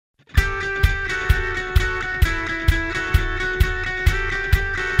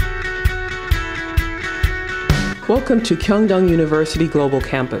Welcome to Kyungdong University Global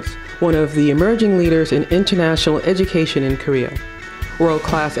Campus, one of the emerging leaders in international education in Korea.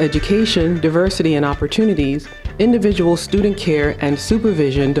 World-class education, diversity and opportunities, individual student care and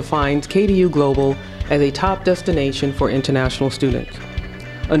supervision defines KDU Global as a top destination for international students.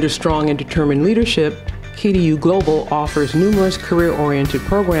 Under strong and determined leadership, KDU Global offers numerous career-oriented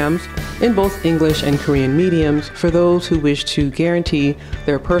programs in both English and Korean mediums for those who wish to guarantee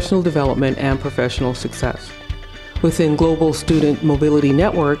their personal development and professional success. Within Global Student Mobility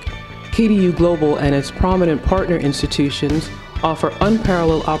Network, KDU Global and its prominent partner institutions offer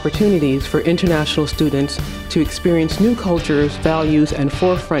unparalleled opportunities for international students to experience new cultures, values, and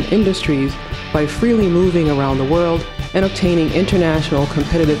forefront industries by freely moving around the world and obtaining international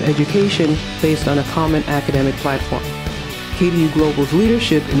competitive education based on a common academic platform. KDU Global's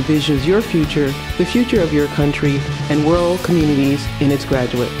leadership envisions your future, the future of your country, and world communities in its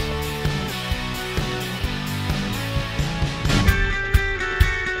graduates.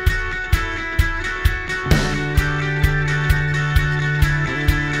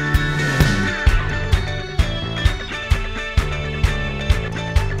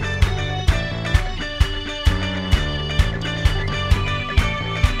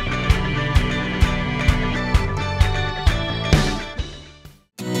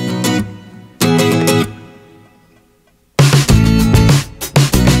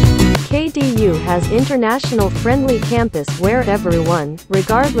 KDU has international-friendly campus where everyone,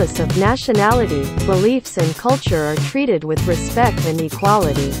 regardless of nationality, beliefs and culture are treated with respect and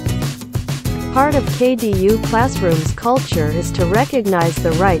equality. Part of KDU Classroom's culture is to recognize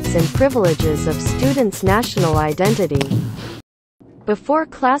the rights and privileges of students' national identity. Before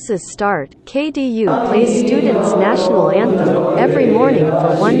classes start, KDU plays students' national anthem every morning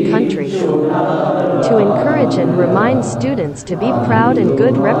for one country, to encourage and remind students to be proud and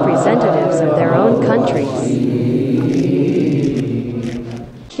good representatives of their own countries.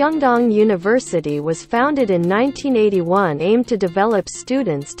 Kyungdong University was founded in 1981, aimed to develop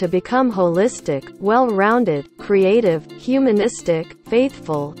students to become holistic, well-rounded, creative, humanistic,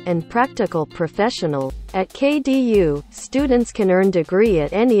 faithful, and practical professionals. At KDU, students can earn degree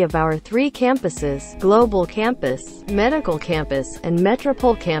at any of our 3 campuses: Global Campus, Medical Campus, and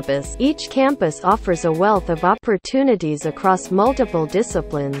Metropole Campus. Each campus offers a wealth of opportunities across multiple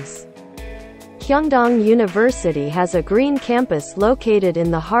disciplines. Kyungdong University has a green campus located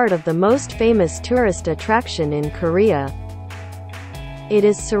in the heart of the most famous tourist attraction in Korea. It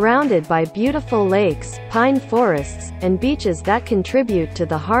is surrounded by beautiful lakes, pine forests, and beaches that contribute to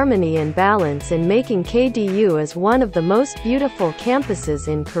the harmony and balance in making KDU as one of the most beautiful campuses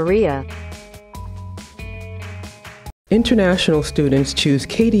in Korea. International students choose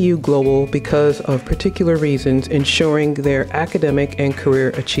KDU Global because of particular reasons ensuring their academic and career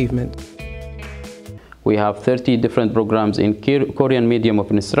achievement. We have 30 different programs in Korean medium of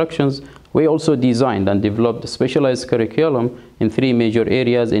instructions. We also designed and developed a specialized curriculum in 3 major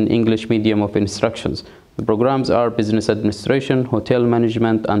areas in English medium of instructions. The programs are business administration, hotel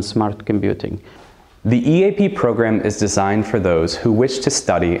management, and smart computing. The EAP program is designed for those who wish to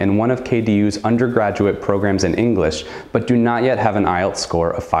study in one of KDU's undergraduate programs in English, but do not yet have an IELTS score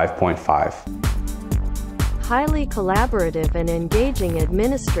of 5.5. Highly collaborative and engaging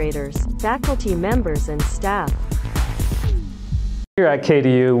administrators, faculty members, and staff. Here at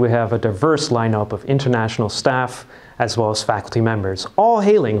KDU, we have a diverse lineup of international staff as well as faculty members, all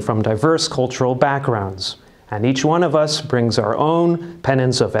hailing from diverse cultural backgrounds. And each one of us brings our own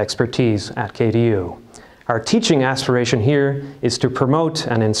pennants of expertise at KDU. Our teaching aspiration here is to promote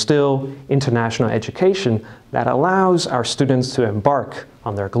and instill international education that allows our students to embark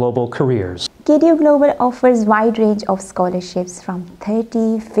on their global careers. KDU Global offers wide range of scholarships from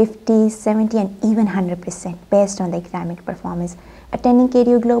 30, 50, 70 and even 100% based on the academic performance. Attending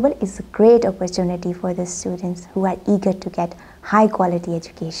KDU Global is a great opportunity for the students who are eager to get high quality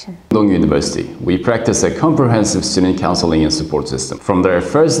education. Kyungdong University, we practice a comprehensive student counseling and support system. From their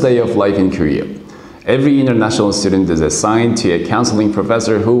first day of life in Korea, every international student is assigned to a counseling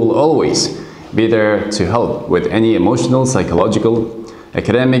professor who will always be there to help with any emotional, psychological,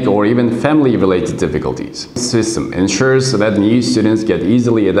 academic, or even family-related difficulties. This system ensures that new students get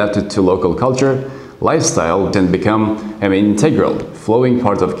easily adapted to local culture, lifestyle, and become an integral, flowing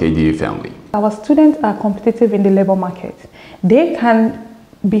part of KDU family. Our students are competitive in the labor market. They can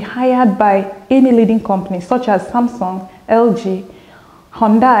be hired by any leading companies such as Samsung, LG,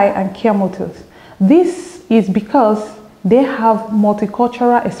 Hyundai, and Kia Motors. This is because they have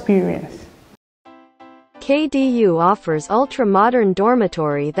multicultural experience. KDU offers ultra-modern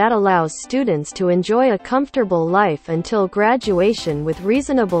dormitory that allows students to enjoy a comfortable life until graduation with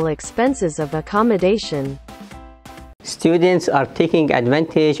reasonable expenses of accommodation. Students are taking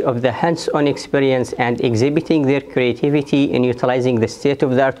advantage of the hands-on experience and exhibiting their creativity in utilizing the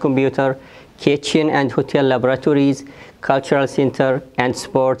state-of-the-art computer, kitchen and hotel laboratories, cultural center, and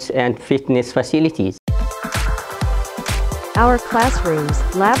sports and fitness facilities. Our classrooms,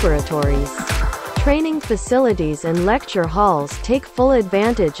 laboratories, training facilities and lecture halls take full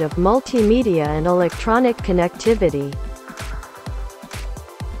advantage of multimedia and electronic connectivity.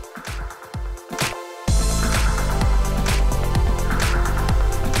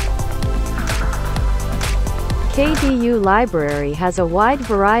 KDU Library has a wide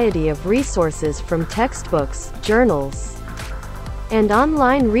variety of resources from textbooks, journals, and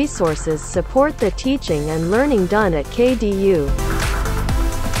online resources support the teaching and learning done at KDU.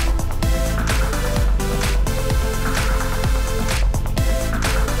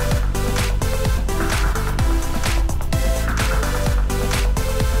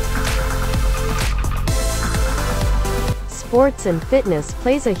 Sports and fitness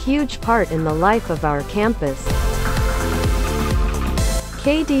plays a huge part in the life of our campus.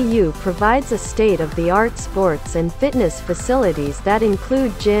 KDU provides a state-of-the-art sports and fitness facilities that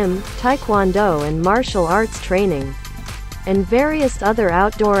include gym, taekwondo and martial arts training, and various other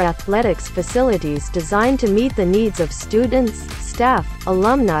outdoor athletics facilities designed to meet the needs of students, staff,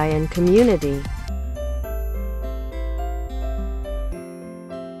 alumni and community.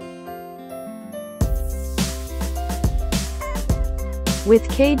 With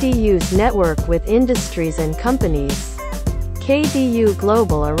KDU's network with industries and companies, KDU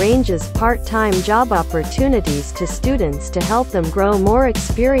Global arranges part-time job opportunities to students to help them grow more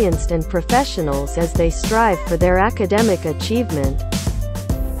experienced and professionals as they strive for their academic achievement.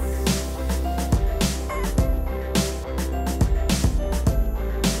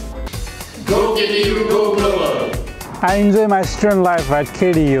 Go KDU, go Global! I enjoy my student life at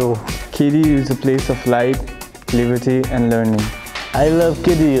KDU. KDU is a place of light, liberty and learning. I love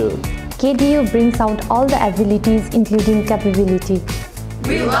KDU. KDU brings out all the abilities including capability.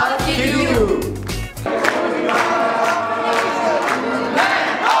 We love KDU!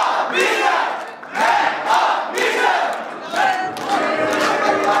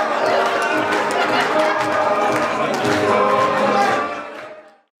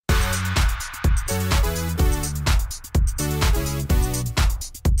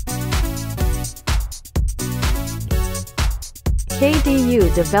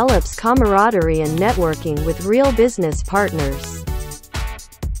 KDU develops camaraderie and networking with real business partners.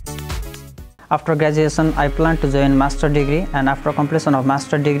 After graduation, I plan to join master degree, and after completion of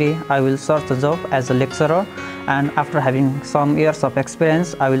master degree, I will search a job as a lecturer, and after having some years of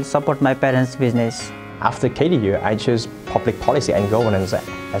experience, I will support my parents' business. After KDU, I chose public policy and governance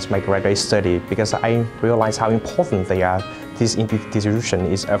as my graduate study because I realized how important they are. This institution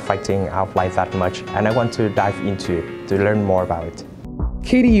is affecting our life that much, and I want to dive into it to learn more about it.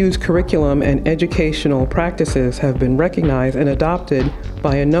 KDU's curriculum and educational practices have been recognized and adopted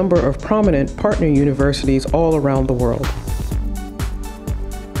by a number of prominent partner universities all around the world.